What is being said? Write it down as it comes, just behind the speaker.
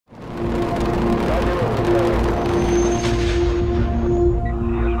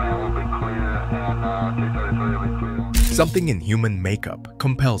Something in human makeup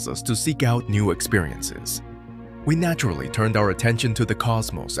compels us to seek out new experiences. We naturally turned our attention to the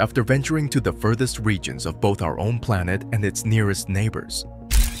cosmos after venturing to the furthest regions of both our own planet and its nearest neighbors.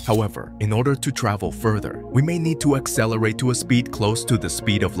 However, in order to travel further, we may need to accelerate to a speed close to the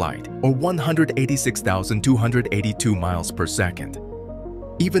speed of light, or 186,282 miles per second.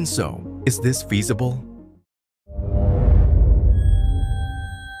 Even so, is this feasible?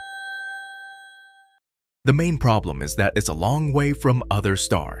 The main problem is that it's a long way from other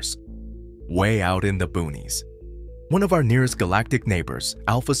stars, way out in the boonies. One of our nearest galactic neighbors,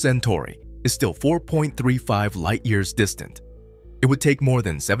 Alpha Centauri, is still 4.35 light-years distant. It would take more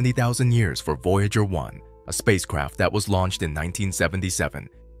than 70,000 years for Voyager 1, a spacecraft that was launched in 1977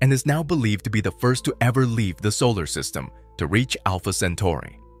 and is now believed to be the first to ever leave the solar system, to reach Alpha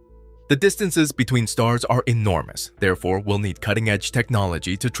Centauri. The distances between stars are enormous, therefore we'll need cutting-edge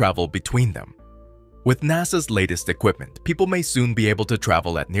technology to travel between them. With NASA's latest equipment, people may soon be able to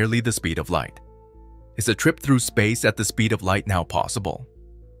travel at nearly the speed of light. Is a trip through space at the speed of light now possible?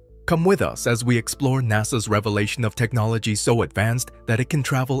 Come with us as we explore NASA's revelation of technology so advanced that it can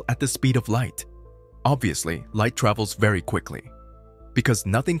travel at the speed of light. Obviously, light travels very quickly. Because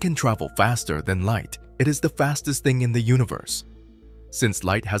nothing can travel faster than light, it is the fastest thing in the universe. Since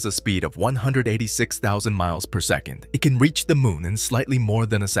light has a speed of 186,000 miles per second, it can reach the moon in slightly more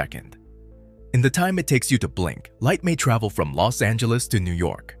than a second. In the time it takes you to blink, light may travel from Los Angeles to New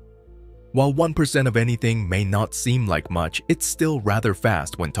York. While 1% of anything may not seem like much, it's still rather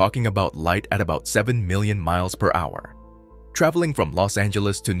fast when talking about light at about 7 million miles per hour. Traveling from Los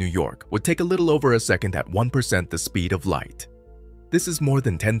Angeles to New York would take a little over a second at 1% the speed of light. This is more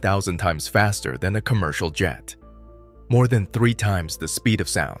than 10,000 times faster than a commercial jet. More than 3 times the speed of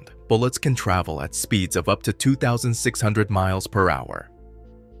sound, bullets can travel at speeds of up to 2,600 miles per hour.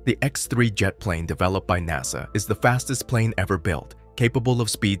 The X-3 jet plane developed by NASA is the fastest plane ever built, capable of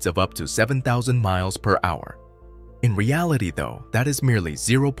speeds of up to 7,000 miles per hour. In reality though, that is merely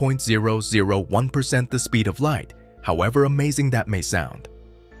 0.001% the speed of light, however amazing that may sound.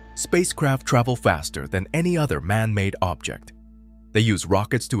 Spacecraft travel faster than any other man-made object. They use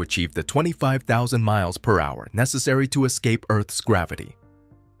rockets to achieve the 25,000 miles per hour necessary to escape Earth's gravity.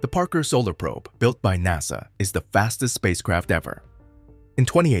 The Parker Solar Probe, built by NASA, is the fastest spacecraft ever. In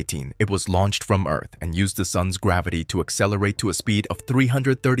 2018, it was launched from Earth and used the Sun's gravity to accelerate to a speed of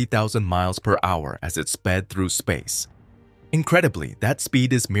 330,000 miles per hour as it sped through space. Incredibly, that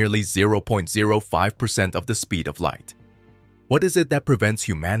speed is merely 0.05% of the speed of light. What is it that prevents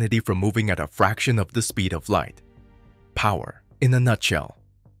humanity from moving at a fraction of the speed of light? Power, in a nutshell.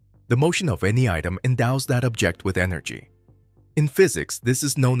 The motion of any item endows that object with energy. In physics, this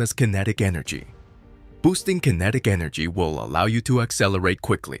is known as kinetic energy. Boosting kinetic energy will allow you to accelerate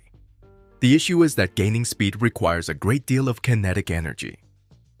quickly. The issue is that gaining speed requires a great deal of kinetic energy.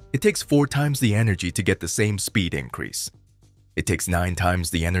 It takes 4 times the energy to get the same speed increase. It takes 9 times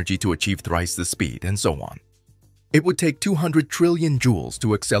the energy to achieve thrice the speed, and so on. It would take 200 trillion joules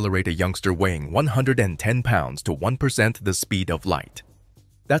to accelerate a youngster weighing 110 pounds to 1% the speed of light.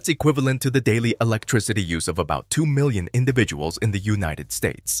 That's equivalent to the daily electricity use of about 2 million individuals in the United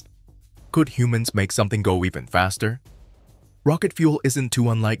States. Could humans make something go even faster? Rocket fuel isn't too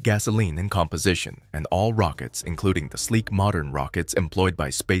unlike gasoline in composition, and all rockets, including the sleek modern rockets employed by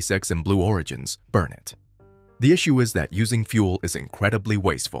SpaceX and Blue Origins, burn it. The issue is that using fuel is incredibly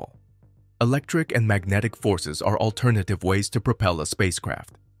wasteful. Electric and magnetic forces are alternative ways to propel a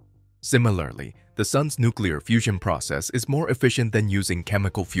spacecraft. Similarly, the Sun's nuclear fusion process is more efficient than using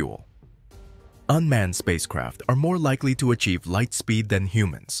chemical fuel. Unmanned spacecraft are more likely to achieve light speed than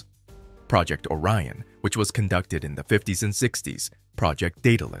humans. Project Orion, which was conducted in the 50s and 60s, Project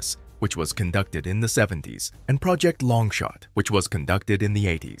Daedalus, which was conducted in the 70s, and Project Longshot, which was conducted in the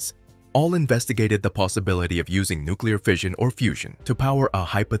 80s, all investigated the possibility of using nuclear fission or fusion to power a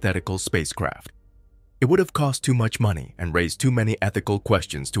hypothetical spacecraft. It would have cost too much money and raised too many ethical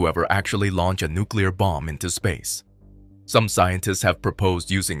questions to ever actually launch a nuclear bomb into space. Some scientists have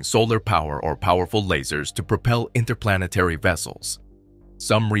proposed using solar power or powerful lasers to propel interplanetary vessels.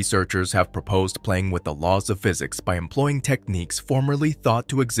 Some researchers have proposed playing with the laws of physics by employing techniques formerly thought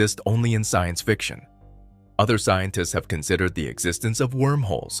to exist only in science fiction. Other scientists have considered the existence of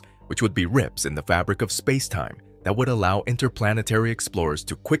wormholes, which would be rips in the fabric of space-time that would allow interplanetary explorers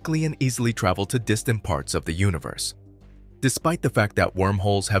to quickly and easily travel to distant parts of the universe. Despite the fact that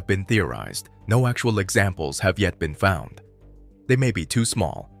wormholes have been theorized, no actual examples have yet been found. They may be too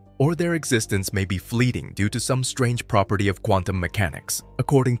small, or their existence may be fleeting due to some strange property of quantum mechanics,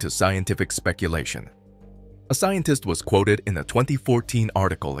 according to scientific speculation. A scientist was quoted in a 2014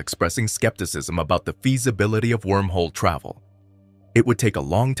 article expressing skepticism about the feasibility of wormhole travel. It would take a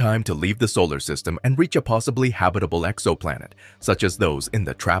long time to leave the solar system and reach a possibly habitable exoplanet, such as those in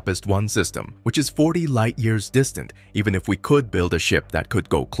the TRAPPIST-1 system, which is 40 light-years distant, even if we could build a ship that could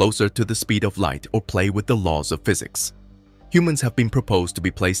go closer to the speed of light or play with the laws of physics. Humans have been proposed to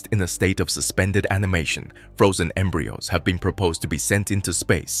be placed in a state of suspended animation, frozen embryos have been proposed to be sent into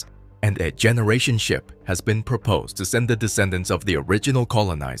space, and a generation ship has been proposed to send the descendants of the original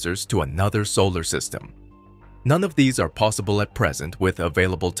colonizers to another solar system. None of these are possible at present with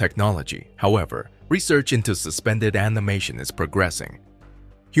available technology. However, research into suspended animation is progressing.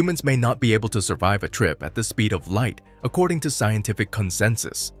 Humans may not be able to survive a trip at the speed of light, according to scientific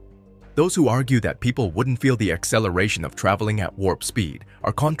consensus. Those who argue that people wouldn't feel the acceleration of traveling at warp speed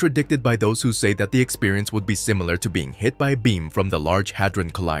are contradicted by those who say that the experience would be similar to being hit by a beam from the Large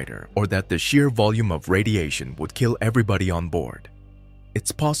Hadron Collider, or that the sheer volume of radiation would kill everybody on board.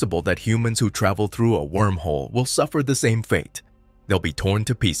 It's possible that humans who travel through a wormhole will suffer the same fate. They'll be torn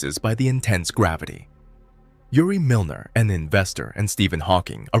to pieces by the intense gravity. Yuri Milner, an investor, and Stephen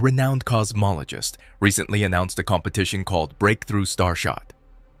Hawking, a renowned cosmologist, recently announced a competition called Breakthrough Starshot.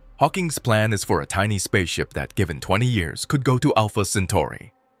 Hawking's plan is for a tiny spaceship that, given 20 years, could go to Alpha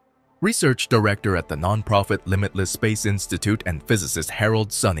Centauri. Research director at the nonprofit Limitless Space Institute and physicist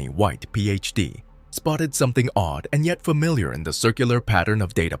Harold Sonny White, PhD, spotted something odd and yet familiar in the circular pattern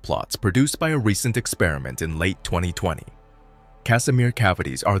of data plots produced by a recent experiment in late 2020. Casimir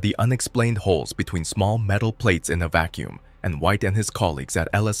cavities are the unexplained holes between small metal plates in a vacuum, and White and his colleagues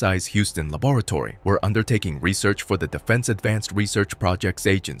at LSI's Houston laboratory were undertaking research for the Defense Advanced Research Projects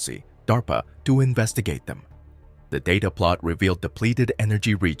Agency, DARPA, to investigate them. The data plot revealed depleted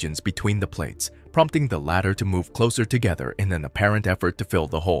energy regions between the plates, prompting the latter to move closer together in an apparent effort to fill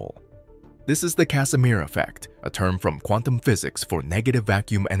the hole. This is the Casimir effect, a term from quantum physics for negative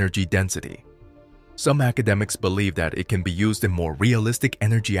vacuum energy density. Some academics believe that it can be used in more realistic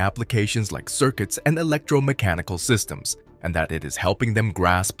energy applications like circuits and electromechanical systems, and that it is helping them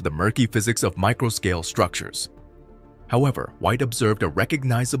grasp the murky physics of microscale structures. However, White observed a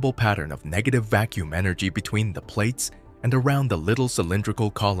recognizable pattern of negative vacuum energy between the plates and around the little cylindrical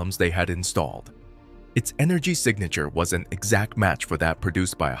columns they had installed. Its energy signature was an exact match for that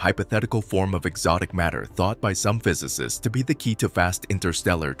produced by a hypothetical form of exotic matter thought by some physicists to be the key to fast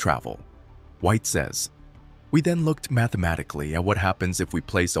interstellar travel. White says, "We then looked mathematically at what happens if we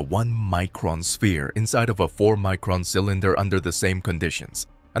place a 1-micron sphere inside of a 4-micron cylinder under the same conditions,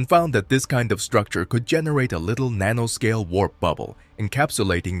 and found that this kind of structure could generate a little nanoscale warp bubble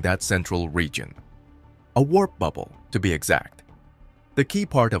encapsulating that central region. A warp bubble, to be exact. The key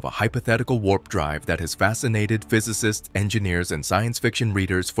part of a hypothetical warp drive that has fascinated physicists, engineers, and science fiction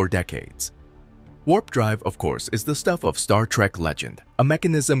readers for decades. Warp drive, of course, is the stuff of Star Trek legend, a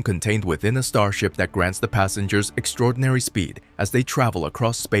mechanism contained within a starship that grants the passengers extraordinary speed as they travel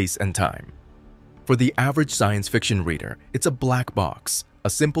across space and time. For the average science fiction reader, it's a black box, a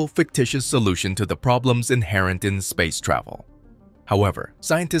simple fictitious solution to the problems inherent in space travel. However,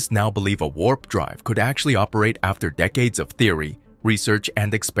 scientists now believe a warp drive could actually operate after decades of theory, research,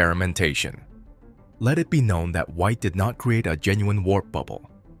 and experimentation. Let it be known that White did not create a genuine warp bubble.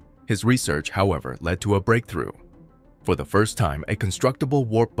 His research, however, led to a breakthrough. For the first time, a constructible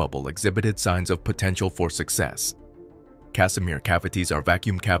warp bubble exhibited signs of potential for success. Casimir cavities are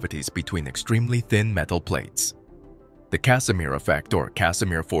vacuum cavities between extremely thin metal plates. The Casimir effect or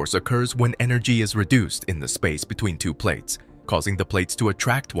Casimir force occurs when energy is reduced in the space between two plates, causing the plates to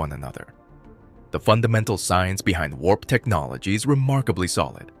attract one another. The fundamental science behind warp technology is remarkably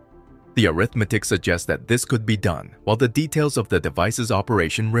solid. The arithmetic suggests that this could be done, while the details of the device's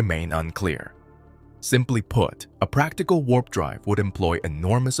operation remain unclear. Simply put, a practical warp drive would employ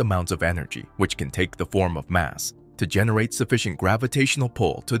enormous amounts of energy, which can take the form of mass, to generate sufficient gravitational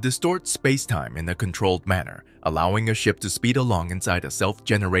pull to distort space-time in a controlled manner, allowing a ship to speed along inside a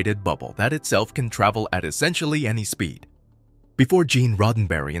self-generated bubble that itself can travel at essentially any speed. Before Gene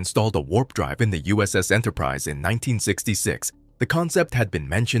Roddenberry installed a warp drive in the USS Enterprise in 1966, the concept had been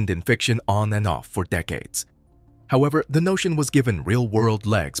mentioned in fiction on and off for decades. However, the notion was given real-world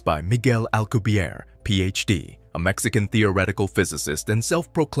legs by Miguel Alcubierre, PhD, a Mexican theoretical physicist and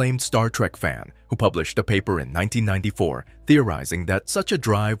self-proclaimed Star Trek fan who published a paper in 1994 theorizing that such a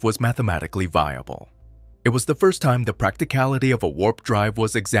drive was mathematically viable. It was the first time the practicality of a warp drive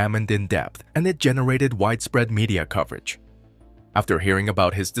was examined in depth, and it generated widespread media coverage. After hearing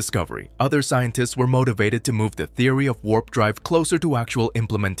about his discovery, other scientists were motivated to move the theory of warp drive closer to actual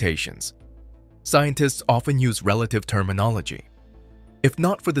implementations. Scientists often use relative terminology. If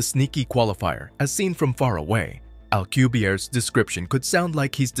not for the sneaky qualifier, as seen from far away, Alcubierre's description could sound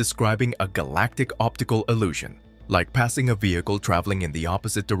like he's describing a galactic optical illusion, like passing a vehicle traveling in the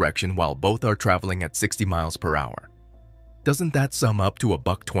opposite direction while both are traveling at 60 miles per hour. Doesn't that sum up to a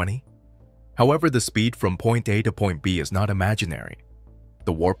 $1.20? However, the speed from point A to point B is not imaginary.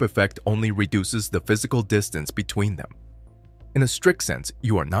 The warp effect only reduces the physical distance between them. In a strict sense,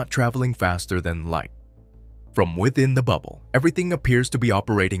 you are not traveling faster than light. From within the bubble, everything appears to be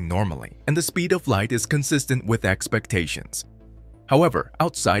operating normally, and the speed of light is consistent with expectations. However,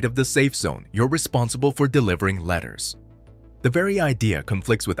 outside of the safe zone, you're responsible for delivering letters. The very idea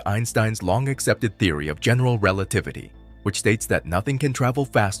conflicts with Einstein's long-accepted theory of general relativity, which states that nothing can travel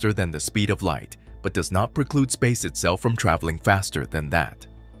faster than the speed of light, but does not preclude space itself from traveling faster than that.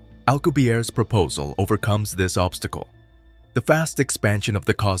 Alcubierre's proposal overcomes this obstacle. The fast expansion of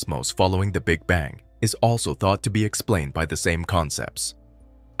the cosmos following the Big Bang is also thought to be explained by the same concepts.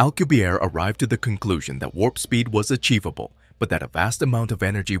 Alcubierre arrived to the conclusion that warp speed was achievable, but that a vast amount of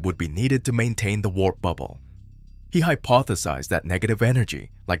energy would be needed to maintain the warp bubble. He hypothesized that negative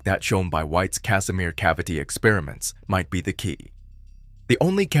energy, like that shown by White's Casimir cavity experiments, might be the key. The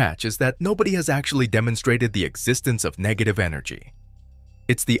only catch is that nobody has actually demonstrated the existence of negative energy.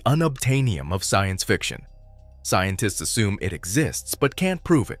 It's the unobtainium of science fiction. Scientists assume it exists but can't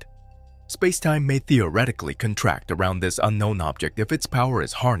prove it. Spacetime may theoretically contract around this unknown object if its power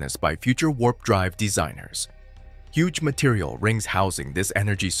is harnessed by future warp drive designers. Huge material rings housing this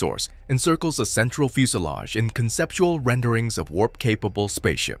energy source encircles a central fuselage in conceptual renderings of warp-capable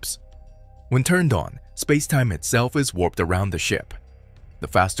spaceships. When turned on, spacetime itself is warped around the ship. The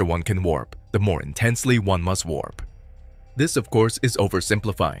faster one can warp, the more intensely one must warp. This, of course, is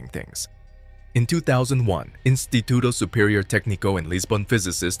oversimplifying things. In 2001, Instituto Superior Técnico in Lisbon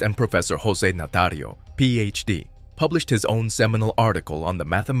physicist and Professor José Natario, Ph.D., published his own seminal article on the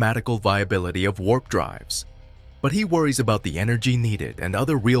mathematical viability of warp drives. But he worries about the energy needed and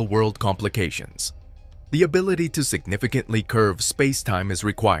other real-world complications. The ability to significantly curve space-time is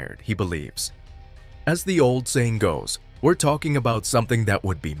required, he believes. As the old saying goes, we're talking about something that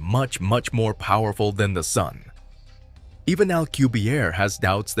would be much more powerful than the sun. Even Alcubierre has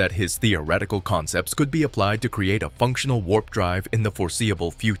doubts that his theoretical concepts could be applied to create a functional warp drive in the foreseeable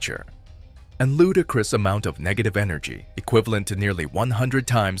future. A ludicrous amount of negative energy, equivalent to nearly 100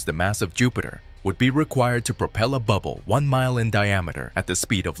 times the mass of Jupiter, would be required to propel a bubble 1 mile in diameter at the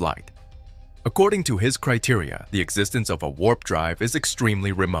speed of light. According to his criteria, the existence of a warp drive is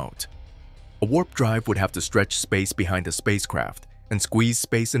extremely remote. A warp drive would have to stretch space behind a spacecraft and squeeze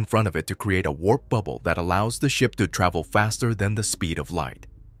space in front of it to create a warp bubble that allows the ship to travel faster than the speed of light.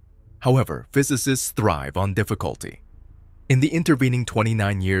 However, physicists thrive on difficulty. In the intervening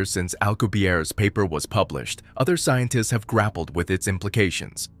 29 years since Alcubierre's paper was published, other scientists have grappled with its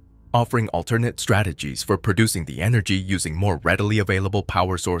implications, offering alternate strategies for producing the energy using more readily available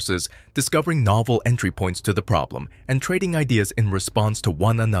power sources, discovering novel entry points to the problem, and trading ideas in response to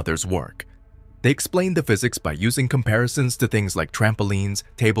one another's work. They explain the physics by using comparisons to things like trampolines,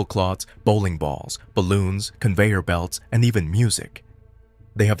 tablecloths, bowling balls, balloons, conveyor belts, and even music.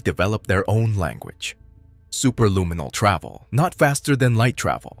 They have developed their own language. Superluminal travel, not faster than light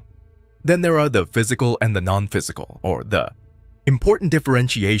travel. Then there are the physical and the non-physical, or the important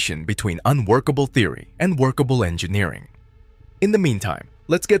differentiation between unworkable theory and workable engineering. In the meantime,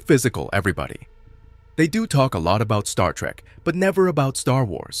 let's get physical, everybody. They do talk a lot about Star Trek, but never about Star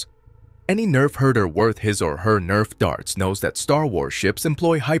Wars. Any nerf herder worth his or her nerf darts knows that Star Wars ships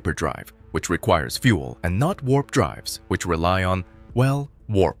employ hyperdrive, which requires fuel, and not warp drives, which rely on, well,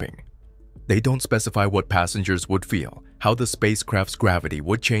 warping. They don't specify what passengers would feel, how the spacecraft's gravity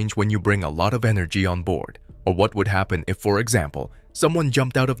would change when you bring a lot of energy on board, or what would happen if, for example, someone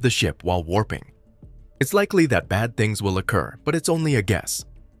jumped out of the ship while warping. It's likely that bad things will occur, but it's only a guess.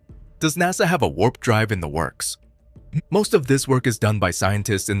 Does NASA have a warp drive in the works? Most of this work is done by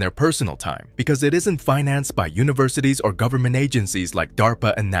scientists in their personal time because it isn't financed by universities or government agencies like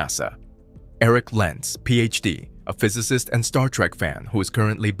DARPA and NASA. Eric Lentz, Ph.D., a physicist and Star Trek fan who is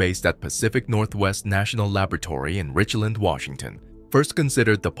currently based at Pacific Northwest National Laboratory in Richland, Washington, first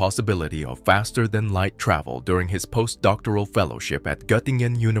considered the possibility of faster-than-light travel during his postdoctoral fellowship at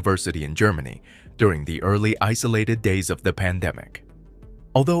Göttingen University in Germany during the early isolated days of the pandemic.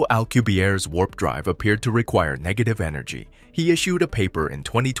 Although Alcubierre's warp drive appeared to require negative energy, he issued a paper in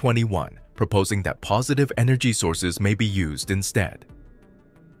 2021 proposing that positive energy sources may be used instead.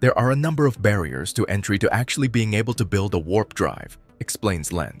 There are a number of barriers to entry to actually being able to build a warp drive,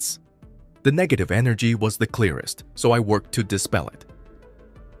 explains Lentz. The negative energy was the clearest, so I worked to dispel it.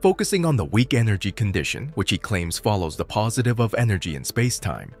 Focusing on the weak energy condition, which he claims follows the positive of energy in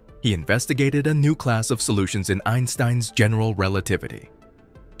space-time, he investigated a new class of solutions in Einstein's general relativity.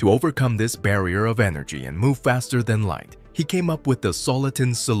 To overcome this barrier of energy and move faster than light, he came up with the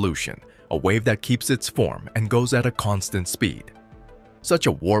soliton solution, a wave that keeps its form and goes at a constant speed. Such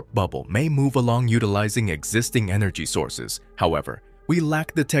a warp bubble may move along utilizing existing energy sources. However, we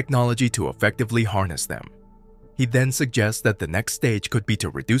lack the technology to effectively harness them. He then suggests that the next stage could be to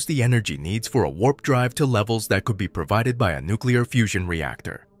reduce the energy needs for a warp drive to levels that could be provided by a nuclear fusion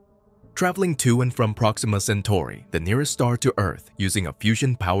reactor. Traveling to and from Proxima Centauri, the nearest star to Earth, using a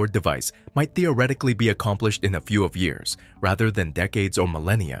fusion-powered device might theoretically be accomplished in a few years, rather than decades or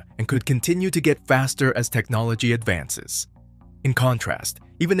millennia, and could continue to get faster as technology advances. In contrast,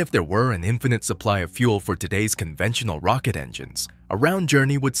 even if there were an infinite supply of fuel for today's conventional rocket engines, a round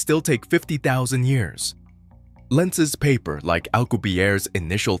journey would still take 50,000 years. Lentz's paper, like Alcubierre's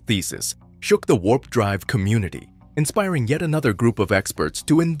initial thesis, shook the warp drive community, inspiring yet another group of experts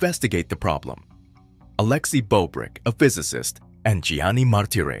to investigate the problem. Alexei Bobrick, a physicist, and Gianni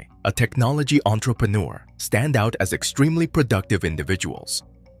Martire, a technology entrepreneur, stand out as extremely productive individuals.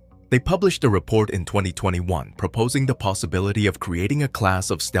 They published a report in 2021 proposing the possibility of creating a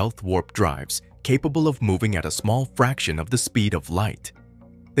class of stealth warp drives capable of moving at a small fraction of the speed of light.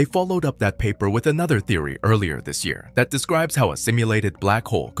 They followed up that paper with another theory earlier this year that describes how a simulated black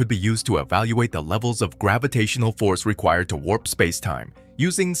hole could be used to evaluate the levels of gravitational force required to warp spacetime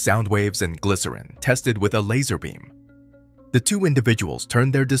using sound waves and glycerin tested with a laser beam. The two individuals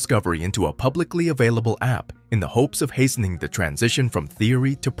turned their discovery into a publicly available app in the hopes of hastening the transition from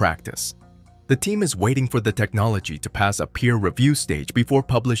theory to practice. The team is waiting for the technology to pass a peer review stage before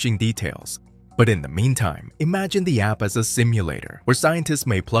publishing details. But in the meantime, imagine the app as a simulator where scientists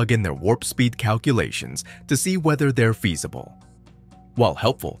may plug in their warp speed calculations to see whether they're feasible. While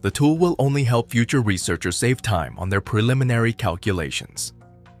helpful, the tool will only help future researchers save time on their preliminary calculations.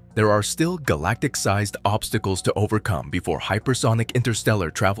 There are still galactic-sized obstacles to overcome before hypersonic interstellar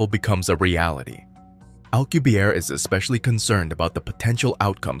travel becomes a reality. Alcubierre is especially concerned about the potential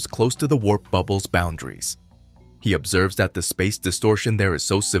outcomes close to the warp bubble's boundaries. He observes that the space distortion there is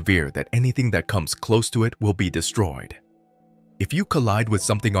so severe that anything that comes close to it will be destroyed. If you collide with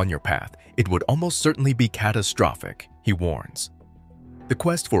something on your path, it would almost certainly be catastrophic, he warns. The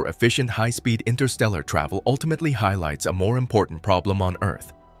quest for efficient high-speed interstellar travel ultimately highlights a more important problem on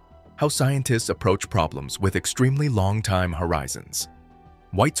Earth: how scientists approach problems with extremely long time horizons.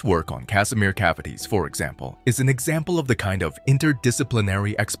 White's work on Casimir cavities, for example, is an example of the kind of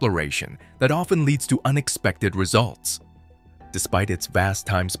interdisciplinary exploration that often leads to unexpected results. Despite its vast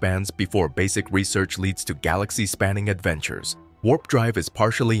time spans before basic research leads to galaxy-spanning adventures, warp drive is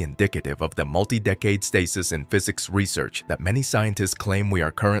partially indicative of the multi-decade stasis in physics research that many scientists claim we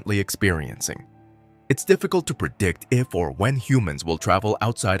are currently experiencing. It's difficult to predict if or when humans will travel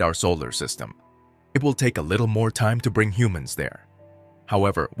outside our solar system. It will take a little more time to bring humans there.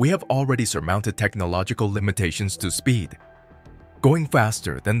 However, we have already surmounted technological limitations to speed. Going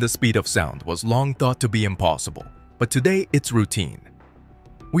faster than the speed of sound was long thought to be impossible, but today it's routine.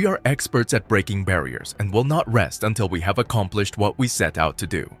 We are experts at breaking barriers and will not rest until we have accomplished what we set out to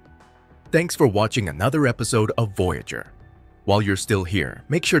do. Thanks for watching another episode of Voyager. While you're still here,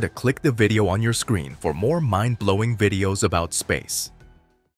 make sure to click the video on your screen for more mind-blowing videos about space.